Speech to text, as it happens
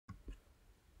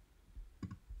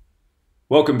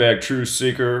Welcome back, Truth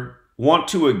Seeker. Want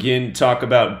to again talk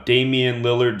about Damian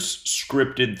Lillard's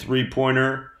scripted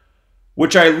three-pointer,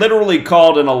 which I literally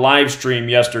called in a live stream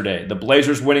yesterday. The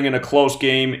Blazers winning in a close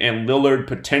game and Lillard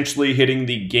potentially hitting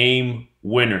the game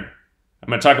winner. I'm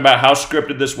going to talk about how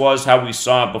scripted this was, how we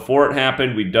saw it before it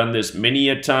happened. We've done this many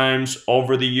a times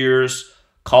over the years,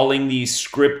 calling these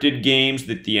scripted games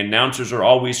that the announcers are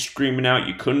always screaming out.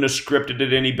 You couldn't have scripted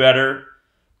it any better.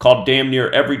 Called damn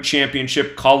near every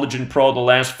championship, college and pro, the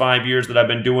last 5 years that I've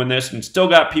been doing this, and still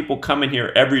got people coming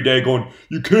here every day going,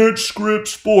 you can't script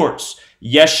sports.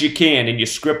 Yes, you can, and you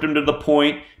script them to the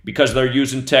point because they're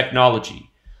using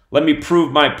technology. Let me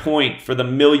prove my point for the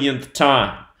millionth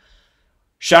time.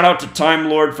 Shout out to Time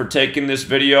Lord for taking this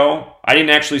video. I didn't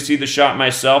actually see the shot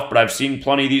myself, but I've seen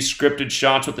plenty of these scripted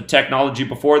shots with the technology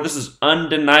before. This is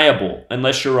undeniable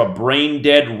unless you're a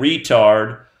brain-dead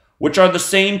retard, which are the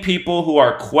same people who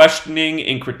are questioning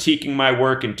and critiquing my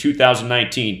work in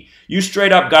 2019. You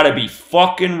straight up gotta be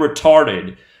fucking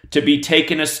retarded to be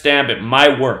taking a stab at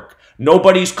my work.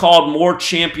 Nobody's called more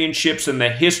championships in the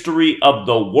history of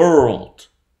the world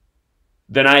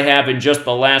than I have in just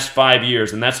the last 5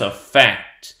 years, and that's a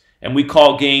fact. And we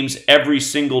call games every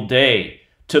single day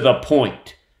to the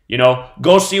point. You know,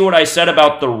 go see what I said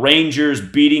about the Rangers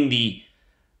beating the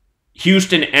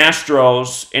Houston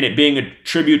Astros and it being a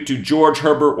tribute to George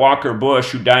Herbert Walker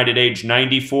Bush, who died at age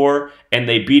 94, and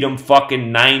they beat him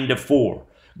fucking 9-4.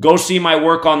 Go see my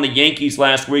work on the Yankees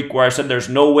last week where I said there's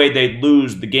no way they'd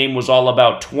lose. The game was all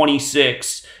about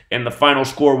 26 and the final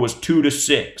score was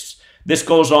 2-6. This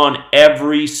goes on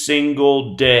every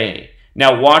single day.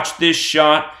 Now watch this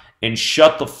shot and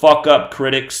shut the fuck up,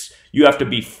 critics. You have to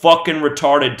be fucking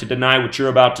retarded to deny what you're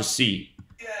about to see.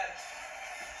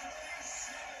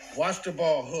 Watch the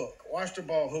ball hook. Watch the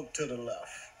ball hook to the left.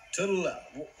 To the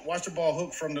left. Watch the ball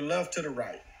hook from the left to the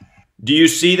right. Do you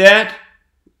see that?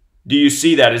 Do you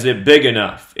see that? Is it big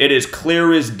enough? It is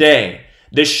clear as day.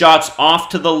 This shot's off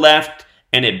to the left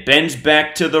and it bends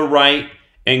back to the right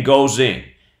and goes in.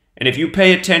 And if you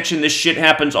pay attention, this shit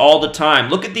happens all the time.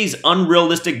 Look at these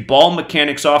unrealistic ball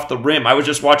mechanics off the rim. I was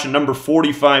just watching number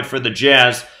 45 for the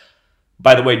Jazz.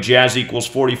 By the way, Jazz equals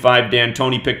 45.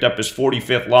 D'Antoni picked up his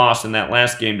 45th loss in that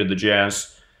last game to the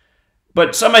Jazz.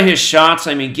 But some of his shots,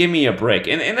 I mean, give me a break.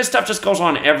 And this stuff just goes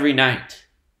on every night.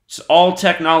 It's all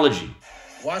technology.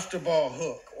 Watch the ball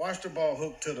hook. Watch the ball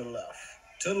hook to the left.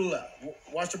 To the left.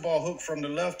 Watch the ball hook from the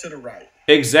left to the right.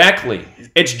 Exactly.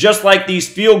 It's just like these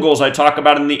field goals I talk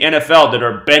about in the NFL that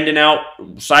are bending out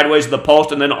sideways of the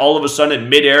post, and then all of a sudden in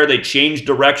midair they change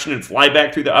direction and fly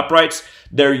back through the uprights.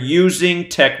 They're using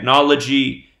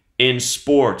technology in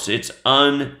sports. It's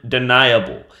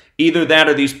undeniable. Either that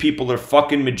or these people are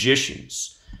fucking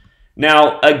magicians.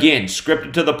 Now, again,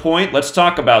 scripted to the point. Let's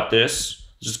talk about this.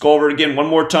 Let's just go over it again one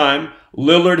more time.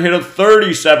 Lillard hit a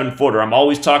 37-footer. I'm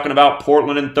always talking about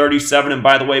Portland and 37. And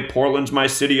by the way, Portland's my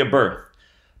city of birth.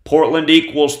 Portland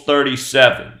equals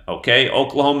 37, okay?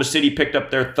 Oklahoma City picked up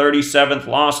their 37th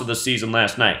loss of the season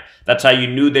last night. That's how you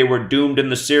knew they were doomed in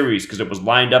the series, because it was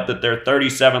lined up that their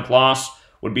 37th loss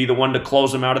would be the one to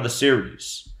close them out of the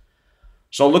series.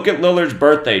 So look at Lillard's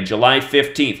birthday, July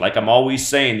 15th. Like I'm always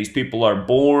saying, these people are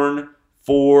born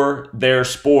for their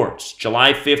sports.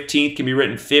 July 15th can be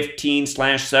written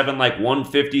 15/7 like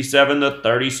 157, the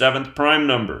 37th prime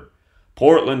number.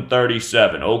 Portland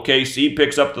 37. OKC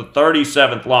picks up the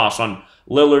 37th loss on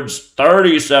Lillard's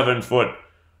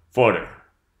 37-footer.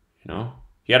 You know,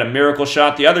 he had a miracle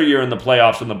shot the other year in the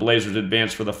playoffs when the Blazers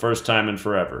advanced for the first time in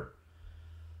forever.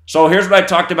 So here's what I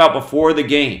talked about before the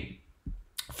game.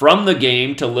 From the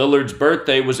game to Lillard's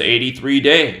birthday was 83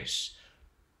 days.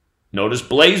 Notice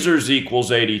Blazers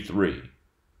equals 83.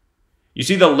 You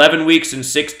see the 11 weeks and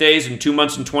 6 days and 2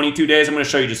 months and 22 days? I'm going to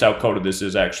show you just how coded this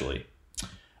is, actually.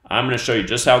 I'm going to show you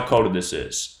just how coded this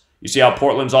is. You see how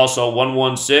Portland's also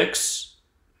 116?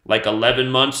 Like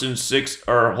 11 months and 6,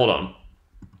 or hold on.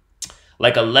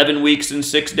 Like 11 weeks and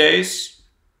 6 days.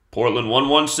 Portland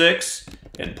 116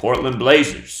 and Portland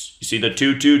Blazers. You see the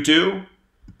 222?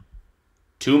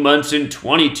 2 months and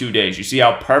 22 days. You see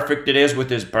how perfect it is with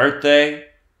his birthday?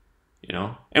 You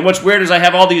know? And what's weird is I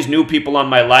have all these new people on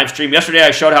my live stream. Yesterday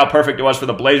I showed how perfect it was for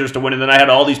the Blazers to win, and then I had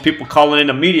all these people calling in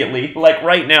immediately. Like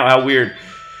right now, how weird.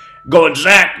 Going,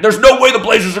 Zach, there's no way the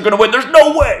Blazers are going to win. There's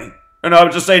no way. And I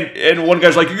was just saying, and one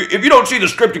guy's like, if you don't see the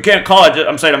script, you can't call it.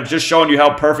 I'm saying, I'm just showing you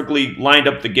how perfectly lined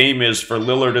up the game is for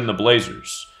Lillard and the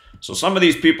Blazers. So some of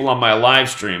these people on my live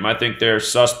stream, I think they're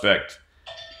suspect.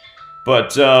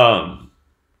 But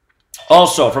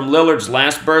also, from Lillard's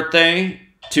last birthday,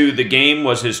 to the game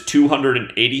was his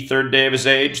 283rd day of his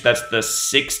age. That's the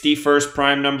 61st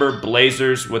prime number.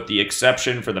 Blazers, with the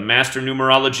exception for the master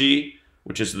numerology,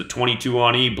 which is the 22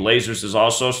 on E. Blazers is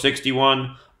also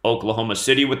 61. Oklahoma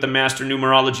City with the master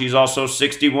numerology is also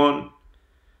 61.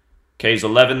 K's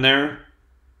 11 there.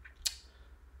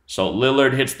 So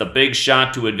Lillard hits the big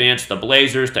shot to advance the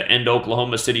Blazers to end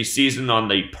Oklahoma City's season on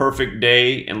the perfect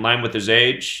day in line with his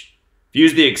age. If you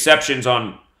use the exceptions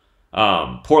on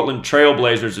Portland Trail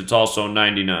Blazers, it's also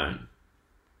 99.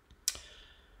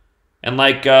 And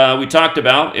like we talked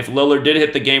about, if Lillard did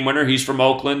hit the game winner, he's from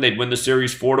Oakland. They'd win the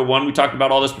series 4-1. We talked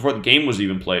about all this before the game was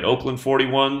even played. Oakland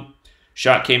 41.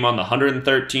 Shot came on the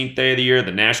 113th day of the year.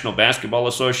 The National Basketball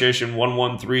Association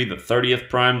 113, the 30th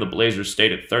prime. The Blazers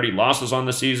stayed at 30 losses on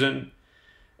the season.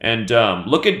 And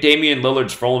look at Damian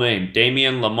Lillard's full name.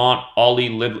 Damian Lamont Ollie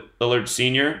Lillard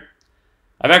Sr.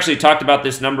 I've actually talked about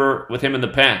this number with him in the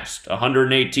past.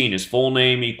 118. His full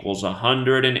name equals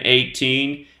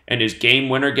 118. And his game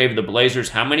winner gave the Blazers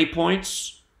how many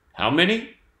points? How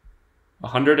many?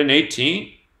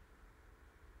 118?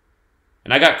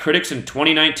 And I got critics in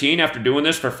 2019 after doing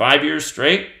this for 5 years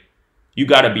straight? You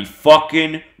gotta be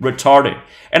fucking retarded.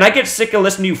 And I get sick of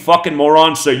listening to you fucking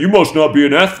morons say, you must not be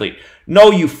an athlete. No,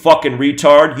 you fucking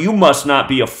retard. You must not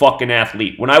be a fucking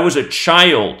athlete. When I was a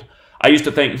child, I used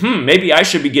to think, maybe I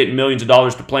should be getting millions of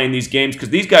dollars to play in these games because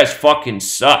these guys fucking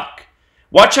suck.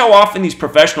 Watch how often these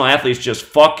professional athletes just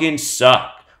fucking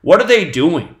suck. What are they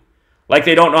doing? Like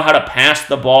they don't know how to pass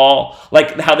the ball.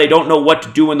 Like how they don't know what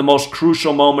to do in the most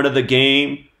crucial moment of the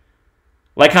game.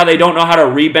 Like how they don't know how to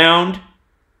rebound.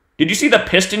 Did you see the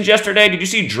Pistons yesterday? Did you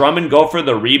see Drummond go for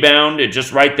the rebound? It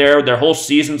just right there. Their whole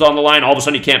season's on the line. All of a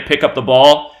sudden he can't pick up the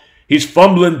ball. He's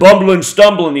fumbling, bumbling,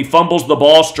 stumbling. He fumbles the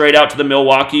ball straight out to the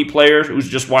Milwaukee player who's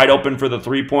just wide open for the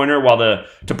three-pointer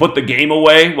to put the game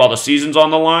away while the season's on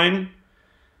the line.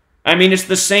 I mean, it's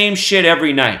the same shit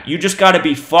every night. You just gotta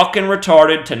be fucking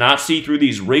retarded to not see through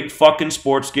these rigged fucking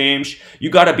sports games. You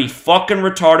gotta be fucking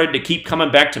retarded to keep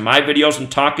coming back to my videos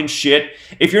and talking shit.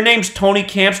 If your name's Tony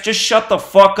Camps, just shut the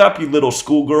fuck up, you little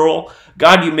schoolgirl.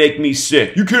 God, you make me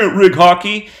sick. You can't rig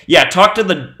hockey? Yeah, talk to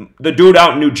the dude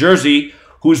out in New Jersey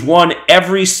who's won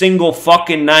every single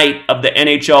fucking night of the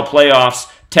NHL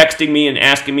playoffs, texting me and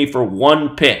asking me for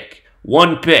one pick.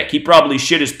 One pick. He probably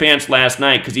shit his pants last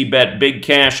night because he bet big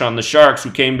cash on the Sharks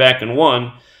who came back and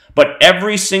won. But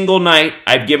every single night,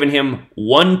 I've given him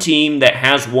one team that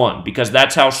has won because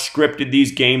that's how scripted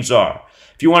these games are.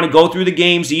 If you want to go through the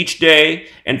games each day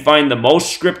and find the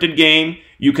most scripted game,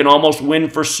 you can almost win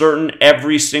for certain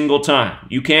every single time.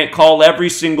 You can't call every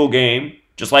single game.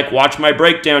 Just like watch my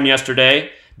breakdown yesterday.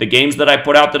 The games that I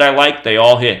put out that I liked, they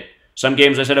all hit. Some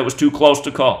games I said it was too close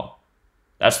to call.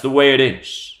 That's the way it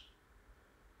is.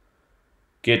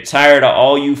 Get tired of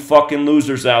all you fucking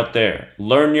losers out there.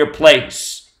 Learn your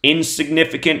place.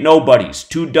 Insignificant nobodies.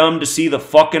 Too dumb to see the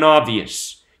fucking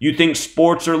obvious. You think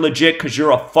sports are legit because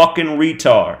you're a fucking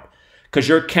retard. Because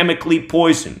you're chemically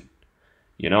poisoned.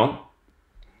 You know?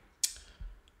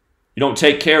 You don't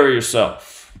take care of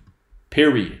yourself.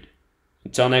 Period.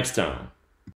 Until next time.